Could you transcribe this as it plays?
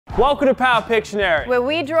Welcome to Power Pictionary, where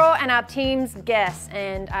we draw and our teams guess,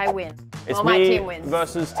 and I win. It's well, my me team wins.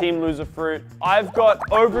 versus Team Loser Fruit. I've got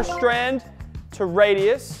overstrand to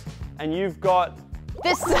radius, and you've got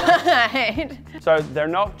this side. So they're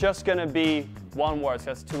not just going to be one word, so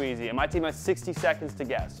that's too easy. And my team has 60 seconds to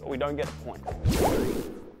guess, or we don't get a point.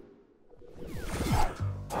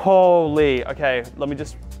 Holy, okay, let me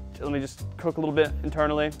just cook a little bit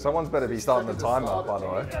internally. Someone's better be starting the timer, by the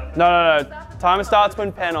way. No. Timer starts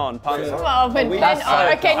when pen on. Oh, when pen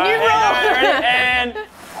on. Okay, new rule. Ready, and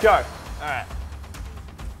go. All right.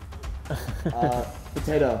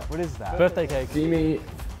 Potato. What is that? Birthday cake. Steamy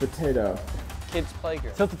potato. Kids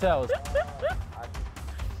playground. Tilted towers.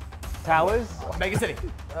 Towers? Mega City.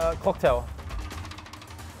 Clock tower.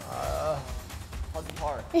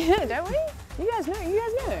 Yeah, don't we? You guys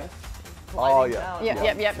know. Oh, yeah.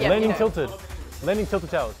 Yep. Landing tilted. Landing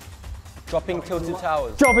tilted towers. Dropping tilted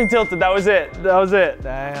towers. Dropping tilted, that was it.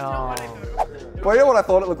 Damn. Well, you know what I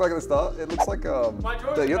thought it looked like at the start? It looks like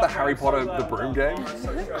the Harry Potter, the broom game.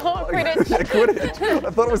 Oh, Quidditch. Quidditch. I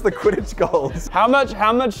thought it was the Quidditch goals. How much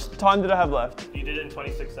time did I have left? You did it in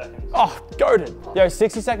 26 seconds. Oh, goated. Yo,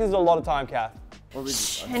 60 seconds is a lot of time, Kath.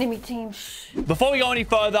 Enemy team. Before we go any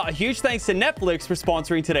further, a huge thanks to Netflix for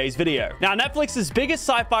sponsoring today's video. Now, Netflix's biggest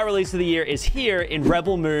sci-fi release of the year is here in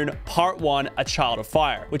Rebel Moon Part 1, A Child of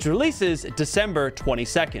Fire, which releases December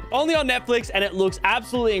 22nd. Only on Netflix, and it looks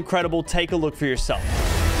absolutely incredible. Take a look for yourself.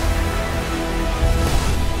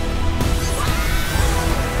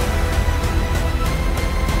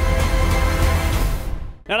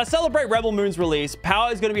 Now, to celebrate Rebel Moon's release,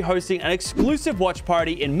 Power is going to be hosting an exclusive watch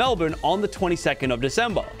party in Melbourne on the 22nd of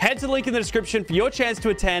December. Head to the link in the description for your chance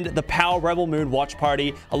to attend the Power Rebel Moon watch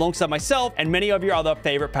party alongside myself and many of your other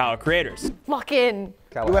favorite Power creators. Lock in.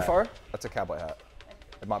 UFO? That's a cowboy hat.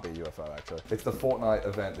 It might be a UFO, actually. It's the Fortnite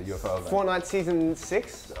event, the UFO event. Fortnite Season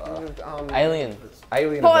 6? Alien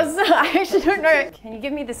Pause. event. I actually don't know. Can you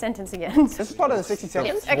give me the sentence again? This is part of the 60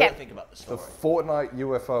 seconds. Okay. The Fortnite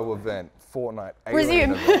UFO event. Fortnite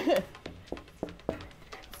Alien Resume. event.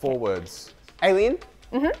 4 words. Alien?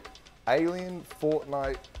 Alien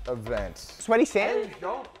Fortnite event. Sweaty Sand?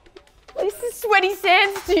 This is sweaty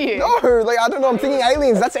sands to you. No, like, I don't know, I'm thinking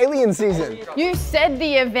aliens. That's alien season. You said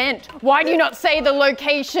the event. Why do you not say the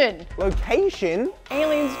location? Location?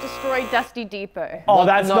 Aliens destroy Dusty Depot. Oh,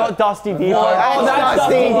 that's not Dusty Depot. Oh, that's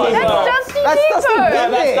Dusty Depot. That's Dusty That's Depot. Dusty Yeah,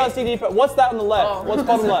 Depot. that's Dusty Depot. What's that on the left? What's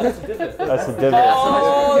bottom left? That's the divot.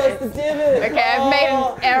 Oh, that's the divot. Okay, I've made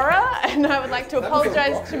an error, and I would like to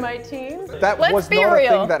apologize to my team. That Let's was be not a real.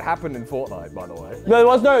 thing that happened in Fortnite, by the way. No, there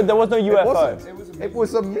was no UFO. It wasn't. It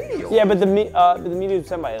was a meteor. Yeah, but the meteor was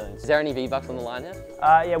sent by aliens. Is there any V-Bucks on the line here?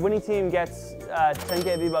 Yeah, winning team gets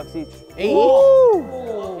 10k V-Bucks each.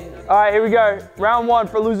 All right, here we go. Round 1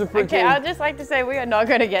 for loser fruit Okay, team. I'd just like to say we are not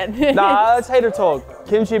good again. Nah, let's hater talk.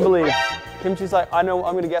 Kimchi believes. Kimchi's like, I know,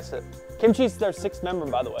 I'm gonna guess it. Kimchi's their 6th member,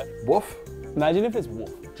 by the way. Woof. Imagine if it's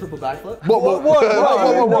Wolf. Triple backflip? What?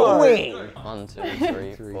 1, 2,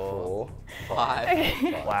 3, 4,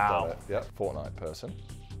 5. Wow. Yep, Fortnite person.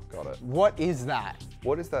 Got it. What is that?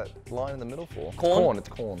 What is that line in the middle for? Corn. It's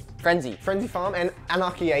corn. Frenzy. Frenzy Farm and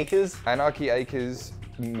Anarchy Acres. Anarchy Acres.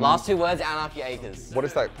 Last 2 words, Anarchy Acres. What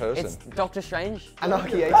is that person? It's Doctor Strange.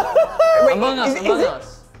 Anarchy Acres. Wait, Among Us, is Among it?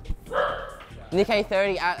 Us. Nick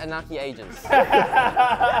A30 at Anarchy Agents.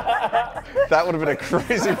 That would have been a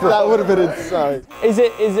crazy That would have been insane. Is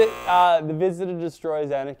it the visitor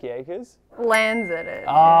destroys Anarchy Acres? Lands at it.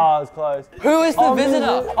 Oh, it's close. Who is the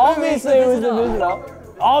visitor? Obviously, it was the visitor.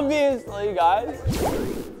 Obviously, guys.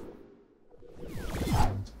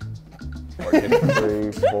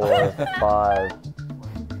 3, 4, 5.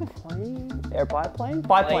 Biplane?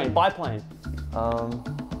 Biplane.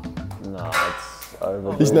 No, it's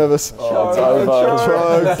over. He's nervous. It's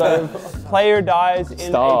over. Player dies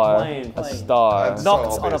in a plane. A star.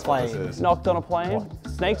 Knocked on a plane. Knocked on a plane?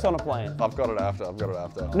 Snakes on a plane. I've got it after.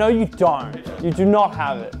 No, you don't. You do not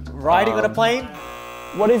have it. Riding on a plane?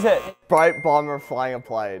 What is it? Bright bomber flying a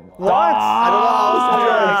plane. What? I don't know how else to do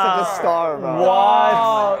it except a star, bro.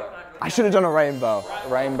 What? I should have done a rainbow.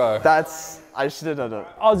 Rainbow. I should have done it.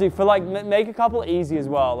 Ozzy, for like, make a couple easy as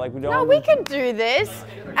well. Like we don't. No, we can do this.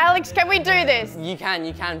 Alex, can we do this? You can,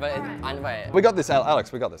 but wait. We got this,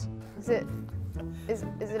 Alex. We got this. Is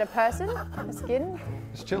it a person? A skin?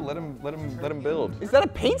 Just chill. Let him build. Is that a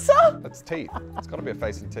pizza? That's teeth. It's got to be a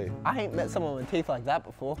face and teeth. I ain't met someone with teeth like that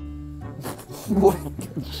before. What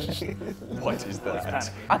is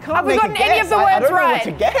that? I can't Have we make a gotten any guess. of the I words don't know right? what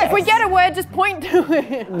to guess. If we get a word, just point to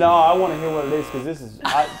it. No, I want to hear what it is because this is.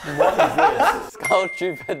 What is this? Skull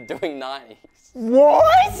Trooper doing 90s.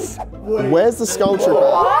 What? Where's the skull trooper?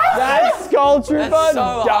 That's Skull Trooper. That's so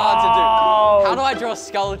hard to do. How do I draw a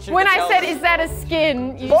skull trooper? When I said, is that a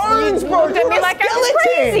skin? You Bones, bro, looked at me you're a like I was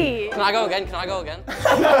skeleton. crazy. Can I go again? Can I go again?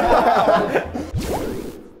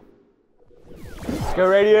 Let's go,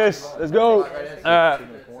 Radius. Let's go. Alright,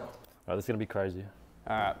 this is gonna be crazy.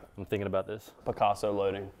 Alright. I'm thinking about this. Picasso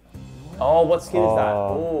loading. Oh, what skin is that?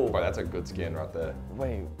 Oh, that's a good skin right there.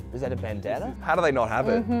 Wait, is that a bandana? How do they not have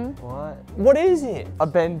it? What? What is it? A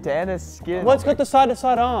bandana skin. What's got the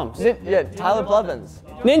side-to-side arms? Is it? Yeah, Tyler Blevins.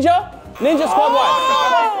 Ninja? Ninja squad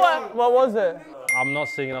wipe. What was it? I'm not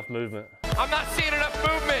seeing enough movement. I'm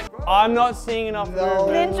not seeing enough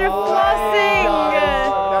movement. Ninja flossing.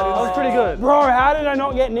 That was pretty good. Bro, how did I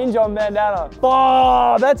not get ninja on bandana?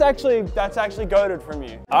 Oh, that's actually goated from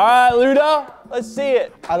you. All right, Luda, let's see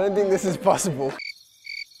it. I don't think this is possible.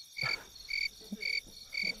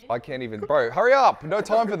 I can't even, bro, hurry up. No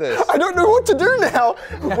time for this. I don't know what to do now.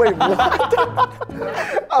 Wait, what?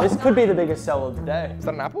 This could be the biggest sell of the day. Is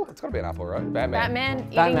that an apple? It's gotta be an apple, right? Batman. Batman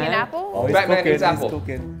eating an apple? Batman needs apple.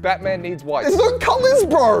 Batman needs white. There's no colors,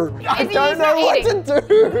 bro. I don't know what to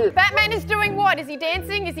do. Batman is doing what? Is he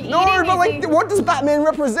dancing? Is he eating? No, but Is like, he... what does Batman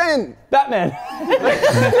represent? Batman.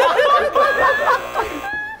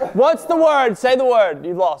 What's the word? Say the word.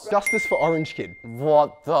 You lost. Justice for Orange Kid.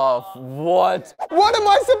 What the what? What am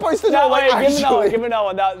I supposed to do? No, wait, give me another one. actually? Give me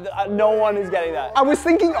another one. No one is getting that. I was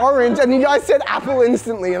thinking orange, and you guys said apple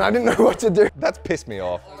instantly, and I didn't know what to do. That's pissed me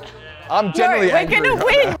off. I'm generally angry. We're gonna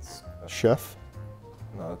win. Chef.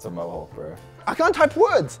 No, it's a mohawk, bro. I can't type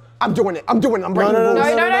words. I'm doing it. I'm breaking the rules. No,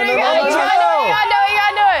 you gotta do it. You gotta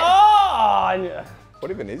do it. Oh! What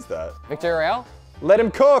even is that? Victor Real? Let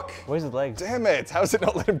him cook. Where's his legs? Damn it, how is it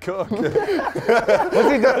not let him cook? What's he doing?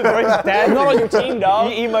 Where's his dad? I'm not on your team,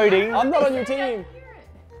 dog. You emoting? I'm not on your team.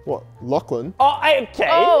 What? Lachlan? Oh, okay.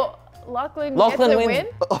 Oh, Lachlan gets a wins win?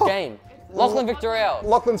 game. Lachlan Victor Real.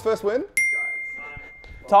 Lachlan's first win?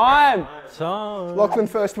 Time. Lachlan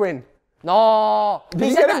first win. No.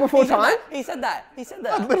 Did you get it before time? He said that. He said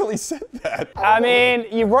I that. literally said that. I mean,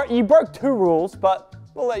 you broke 2 rules, but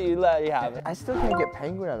we'll let you have it. I still can't get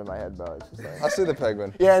penguin out of my head, bro. It's just like... I see the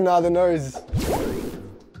penguin. Yeah, no, the nose.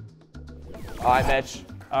 All right, Mitch.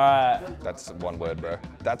 All right. That's one word, bro.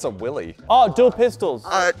 That's a willy. Oh, dual pistols.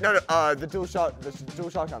 No, the dual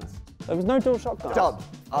shotguns. There was no dual shotgun. Dub.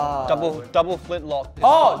 Double flintlock.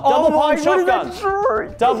 Oh, double pump shotgun.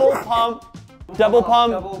 Double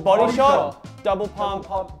pump body shot. Double pump.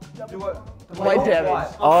 White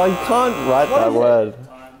damage. Oh, you can't write that word.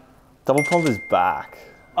 Double pump is back.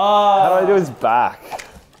 How do I do his back?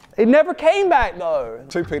 It never came back though.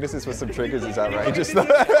 2 penises with some triggers is outrageous.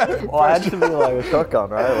 Well, I had to be like a shotgun,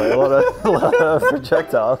 right? Like a lot of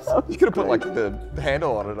projectiles. You could have put like the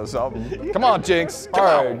handle on it or something. Come on, Jinx. Come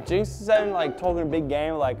Bro, on. Jinx is saying like talking a big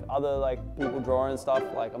game, like other like people drawing and stuff.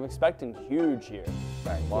 Like I'm expecting huge here.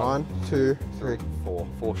 Bang. 1, 2, 3.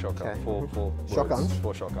 4 shotgun. Okay. 4 words. Shotguns?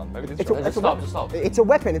 4 shotgun. Maybe It's this a, shotgun. Just stop. It's a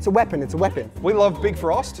weapon. It's a weapon. It's a weapon. We love Big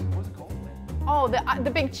Frost. Oh,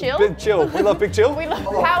 the Big Chill? Big Chill. We love Big Chill. We love,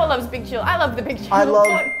 Power loves Big Chill. I love the Big Chill. I love-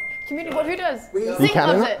 What? Community, who does? You Zink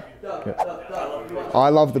loves can, it. I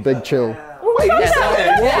love the big chill. Wait, I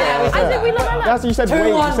said we love that. That's what you said. Wait,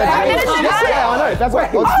 you 2-1, said baby. wait. Yeah, I know. That's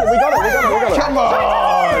right. We got it. Come on.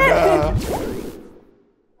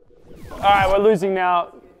 All right, we're losing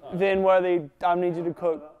now. Vin Worthy, I need you to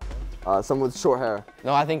cook. Someone with short hair.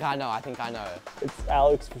 No, I think I know. It's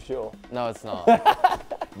Alex for sure. No, it's not.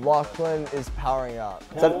 Lachlan is powering up.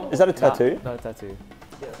 Is that a tattoo? No tattoo.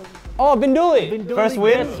 Oh, Vinduli. First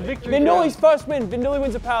win. Vinduli's first win. Vinduli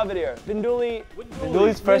wins a power video.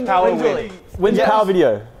 Vinduli's first power win. When's the power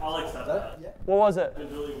video? What was it?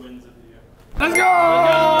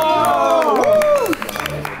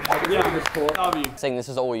 Saying this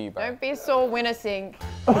is all you, bro. Don't be a sore winner, Sink.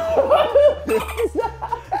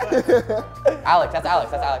 Alex, that's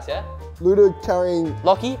Alex, yeah? Luda carrying.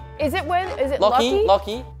 Lockie? Is it Lucky?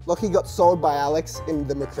 Lucky? Lucky got sold by Alex in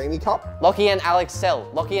the McCreamy Cup. Lockie and Alex Sell.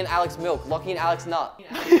 Lockie and Alex Milk. Lockie and Alex Nut.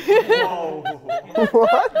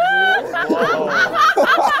 What?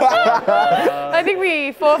 I think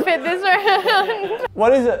we forfeit this round.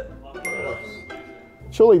 What is it?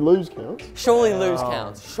 Surely lose counts. Surely lose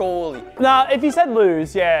counts. Surely. Nah, if you said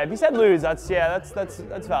lose, yeah. If you said lose, that's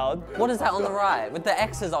valid. What is that on the right with the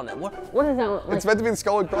X's on it? What is that? It's meant to be the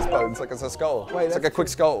skull and crossbones. Like it's a skull. Wait, it's like a quick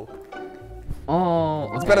skull.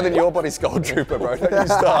 Oh. It's better than your body skull trooper, bro. Don't you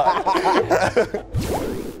start.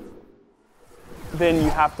 Then you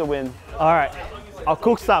have to win. All right, I'll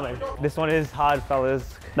cook something. This one is hard, fellas.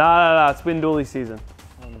 No, it's Vinduli season.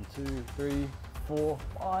 1, 2, 3, 4,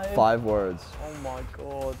 5. 5 words. Oh my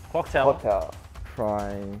god. Clock tower. Tower.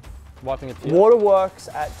 Crying. Wiping a tear. Waterworks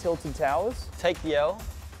at Tilted Towers. Take the L.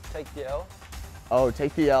 Take the L. Oh,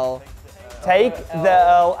 take the L. Take the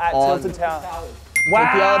L at On- Tilted Towers. Wow.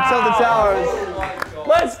 Take the L at Tilted Towers.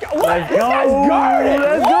 Let's go. What? This guy's guarded.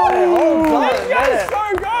 Let's What? go. This guy's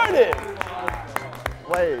so guarded.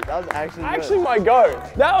 Wait, that was actually Actually, my goat.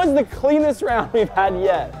 That was the cleanest round we've had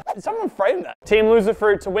yet. Someone frame that. Team Loser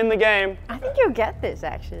Fruit to win the game. I think you'll get this,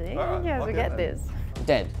 actually. I think you guys will get this.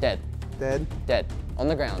 Dead. Dead. Dead. Dead. On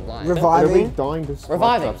the ground. Lying. Reviving. Dying to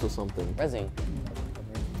Reviving. or something. Resing.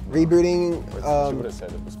 Rebooting. She would have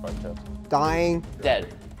said it was spike traps. Dying.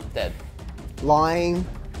 Dead. Dead. Lying.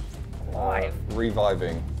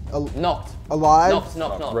 Reviving. Knocked. Alive.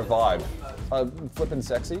 Knocked. Revive. Flippin'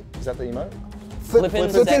 sexy. Is that the emote?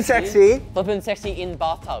 Flippin' sexy. Flippin' sexy in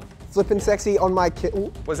bathtub. Flippin' sexy on my kit.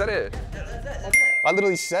 Ooh. Was that it? I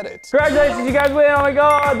literally said it. Congratulations, you guys win. Oh my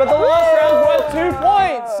god. But the last round's worth 2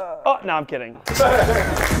 points. Oh, no, I'm kidding.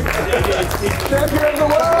 Champion of the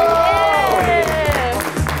world!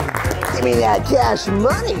 Give me that cash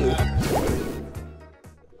money.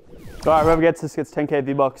 All right, whoever gets this gets 10K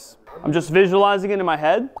V-Bucks. I'm just visualizing it in my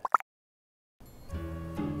head.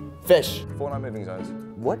 Fish. Fortnite moving zones.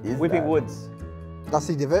 What is Weeping that? Woods.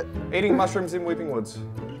 Dusty Divot. Eating mushrooms in Weeping Woods.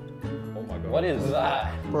 Oh my god. What is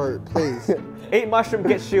that? Bro, please. Eat mushroom,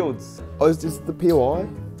 get shields. Oh, is this the POI?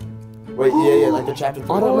 Wait, yeah, like the chapter. I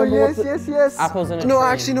don't Oh, remember yes, what the... yes. Apples in a No, tree.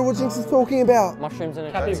 I actually know what Jinx is talking about. Mushrooms in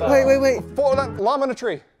a tree. Wait. Lime on a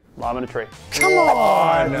tree. Lime in a tree. Come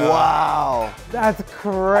on. Wow. That's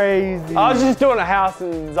crazy. I was just doing a house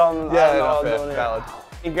and on. Yeah, I don't know no, what I was fair, doing here. valid.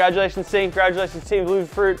 Congratulations, team. Congratulations, Team Blue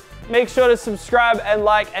Fruit. Make sure to subscribe and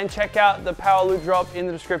like and check out the Power Loot Drop in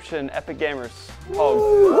the description. Epic Gamers.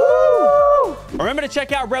 Remember to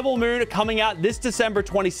check out Rebel Moon coming out this December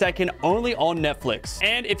 22nd only on Netflix.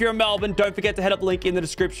 And if you're in Melbourne, don't forget to head up the link in the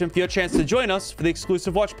description for your chance to join us for the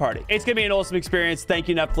exclusive watch party. It's gonna be an awesome experience. Thank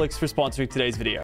you, Netflix, for sponsoring today's video.